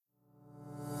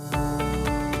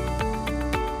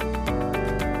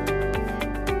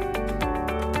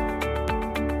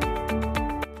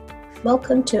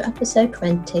Welcome to episode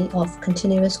 20 of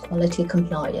Continuous Quality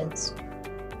Compliance.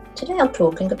 Today I'm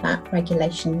talking about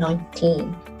Regulation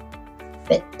 19,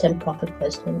 fit and proper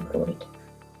person employed.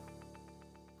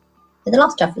 In the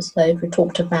last episode we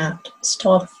talked about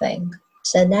staffing.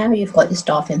 So now you've got your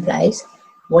staff in place,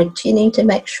 what you need to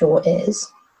make sure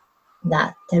is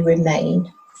that they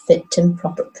remain fit and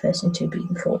proper person to be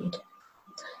employed.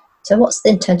 So what's the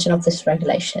intention of this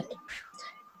regulation?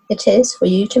 It is for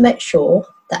you to make sure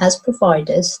that as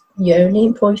providers, you only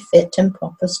employ fit and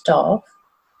proper staff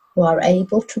who are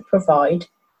able to provide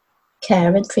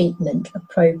care and treatment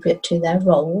appropriate to their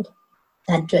role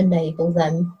and to enable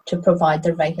them to provide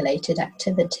the regulated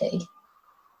activity.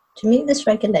 To meet this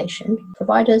regulation,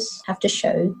 providers have to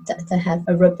show that they have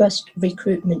a robust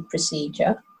recruitment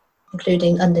procedure,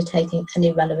 including undertaking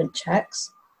any relevant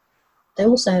checks. They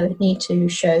also need to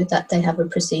show that they have a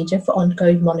procedure for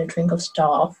ongoing monitoring of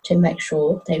staff to make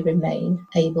sure they remain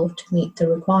able to meet the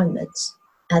requirements.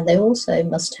 And they also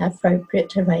must have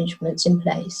appropriate arrangements in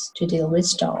place to deal with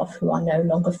staff who are no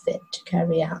longer fit to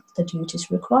carry out the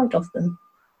duties required of them.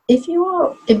 If you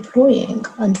are employing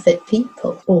unfit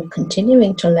people or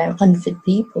continuing to allow unfit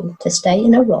people to stay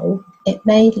in a role, it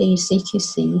may lead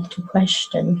CQC to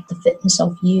question the fitness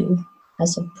of you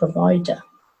as a provider.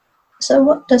 So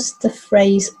what does the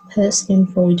phrase person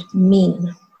employed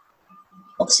mean?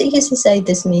 What CQC say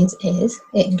this means is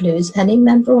it includes any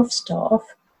member of staff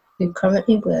who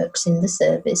currently works in the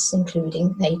service,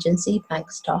 including agency,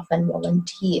 bank staff and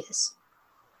volunteers.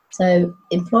 So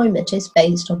employment is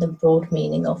based on the broad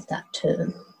meaning of that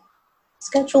term.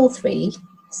 Schedule 3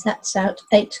 sets out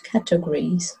 8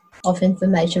 categories of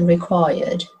information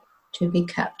required to be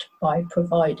kept by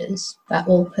providers by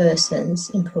all persons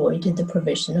employed in the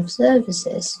provision of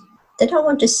services. They don't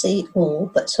want to see all,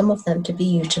 but some of them to be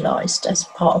utilised as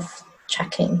part of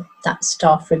checking that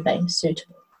staff remain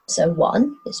suitable. So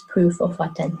 1 is proof of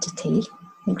identity,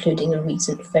 including a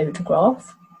recent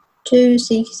photograph. 2,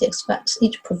 CQC expects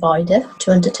each provider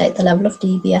to undertake the level of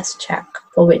DBS check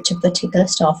for which a particular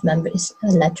staff member is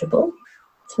eligible.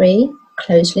 3,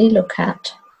 closely look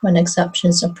at when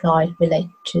exemptions apply related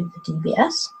to the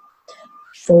DBS.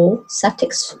 4,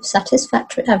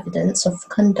 satisfactory evidence of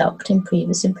conduct in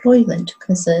previous employment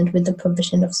concerned with the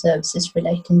provision of services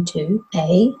relating to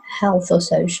A, health or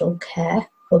social care,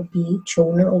 or B,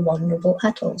 children or vulnerable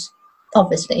adults.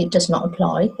 Obviously, it does not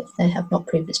apply if they have not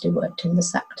previously worked in the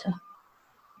sector.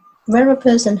 Where a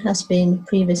person has been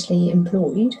previously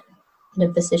employed in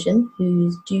a position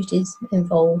whose duties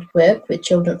involve work with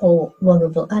children or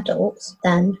vulnerable adults,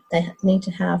 then they need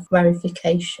to have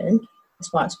verification, as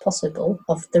far as possible,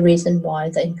 of the reason why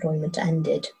the employment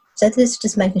ended. So this is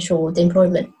just making sure the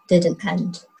employment didn't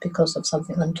end because of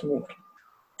something untoward.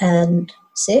 And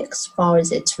 6, far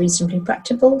as it's reasonably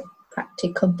practicable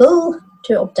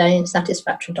to obtain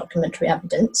satisfactory documentary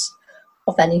evidence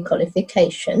of any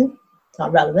qualification that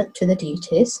are relevant to the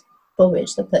duties for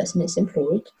which the person is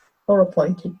employed or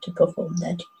appointed to perform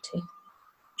their duty.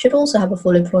 Should also have a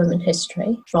full employment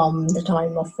history from the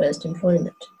time of first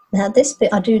employment. Now this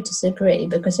bit I do disagree,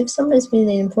 because if someone's been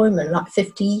in employment like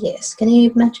 50 years, can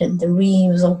you imagine the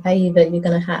reams of paper you're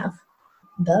going to have?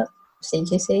 But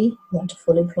CQC want a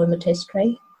full employment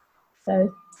history,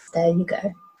 so there you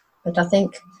go. But I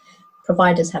think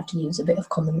providers have to use a bit of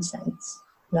common sense.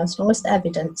 Now, as long as the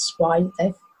evidence why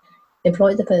they've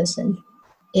employed the person,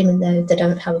 even though they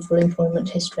don't have a full employment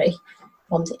history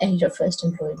from the age of first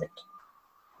employment.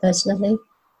 Personally,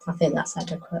 I think that's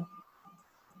adequate.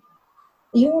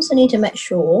 You also need to make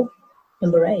sure,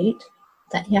 number 8,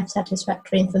 that you have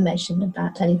satisfactory information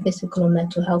about any physical or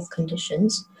mental health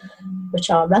conditions which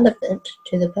are relevant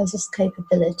to the person's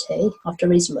capability, after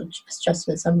reasonable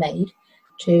adjustments are made,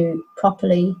 to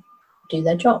properly do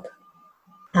their job.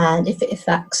 And if it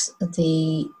affects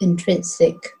the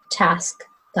intrinsic task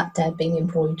that they're being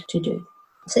employed to do.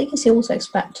 So you can also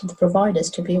expect the providers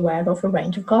to be aware of a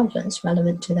range of guidelines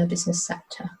relevant to their business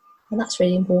sector. And that's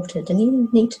really important, and you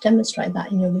need to demonstrate that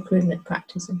in your recruitment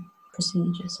practice and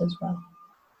procedures as well.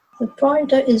 The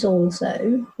provider is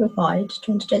also required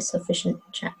to undertake sufficient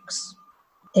checks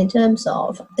in terms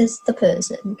of, is the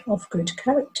person of good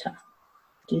character?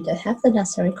 Do they have the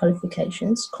necessary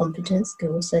qualifications, competence,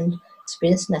 skills and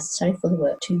experience necessary for the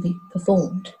work to be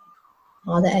performed?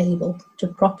 Are they able to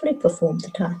properly perform the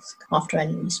task after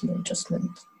any reasonable adjustment?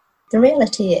 The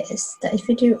reality is that if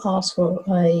you do ask for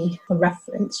a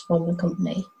reference from the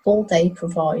company, all they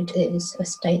provide is a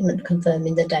statement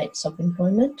confirming the dates of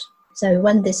employment. So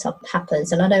when this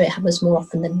happens, and I know it happens more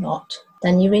often than not,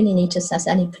 then you really need to assess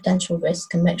any potential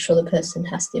risk and make sure the person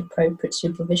has the appropriate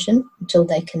supervision until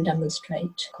they can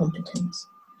demonstrate competence.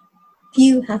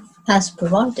 you have, as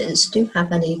providers, do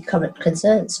have any current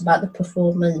concerns about the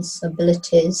performance,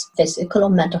 abilities, physical or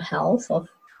mental health of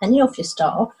any of your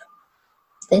staff,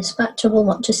 the inspector will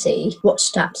want to see what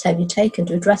steps have you taken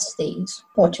to address these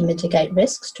or to mitigate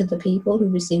risks to the people who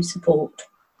receive support,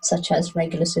 such as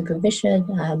regular supervision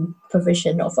and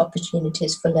provision of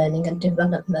opportunities for learning and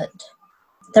development.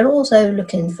 They're also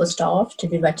looking for staff to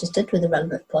be registered with the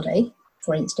relevant body,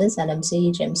 for instance,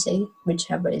 NMC, GMC,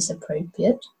 whichever is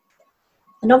appropriate.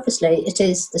 And obviously, it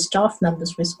is the staff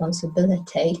member's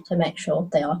responsibility to make sure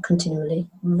they are continually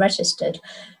registered.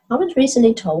 I was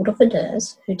recently told of a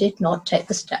nurse who did not take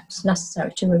the steps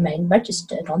necessary to remain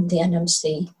registered on the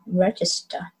NMC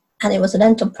register. And it was a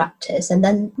dental practice. And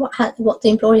then what the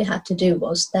employer had to do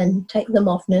was then take them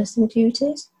off nursing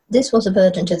duties. This was a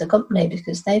burden to the company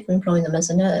because they were employing them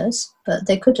as a nurse, but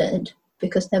they couldn't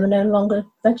because they were no longer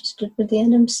registered with the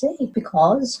NMC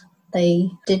because they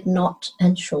did not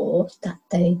ensure that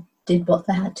they did what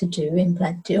they had to do in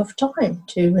plenty of time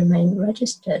to remain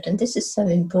registered. And this is so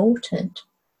important.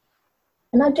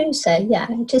 And I do say, yeah,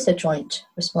 it is a joint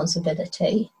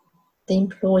responsibility. The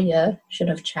employer should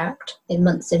have checked in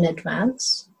months in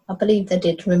advance. I believe they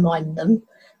did remind them.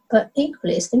 But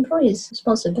equally, it's the employer's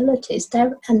responsibility. It's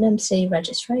their NMC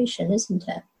registration, isn't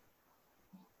it?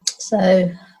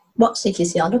 So what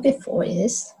CQC are looking for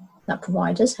is that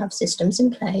providers have systems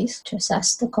in place to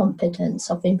assess the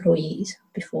competence of employees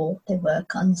before they work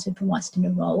unsupervised in a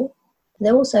role.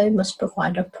 They also must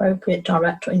provide appropriate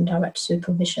direct or indirect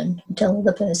supervision until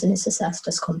the person is assessed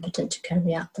as competent to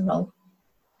carry out the role.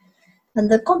 And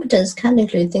the competence can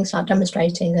include things like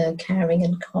demonstrating a caring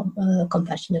and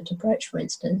compassionate approach, for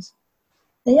instance.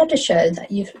 They have to show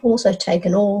that you've also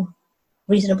taken all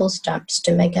reasonable steps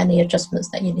to make any adjustments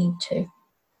that you need to.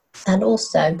 And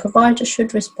also, providers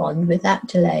should respond without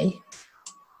delay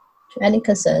to any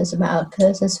concerns about a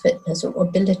person's fitness or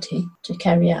ability to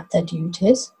carry out their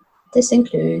duties. This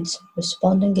includes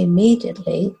responding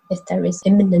immediately if there is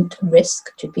imminent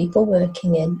risk to people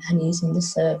working in and using the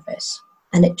service.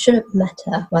 And it shouldn't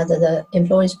matter whether the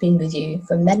employee's been with you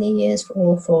for many years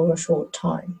or for a short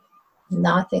time. And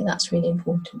I think that's really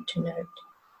important to note.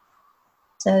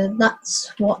 So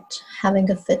that's what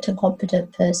having a fit and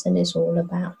competent person is all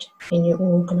about in your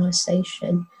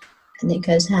organisation, and it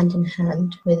goes hand in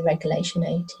hand with Regulation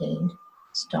 18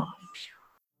 staff.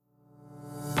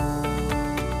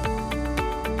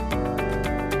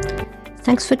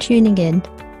 Thanks for tuning in.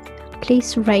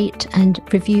 Please rate and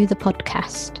review the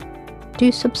podcast.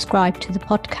 Do subscribe to the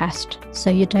podcast so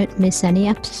you don't miss any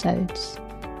episodes.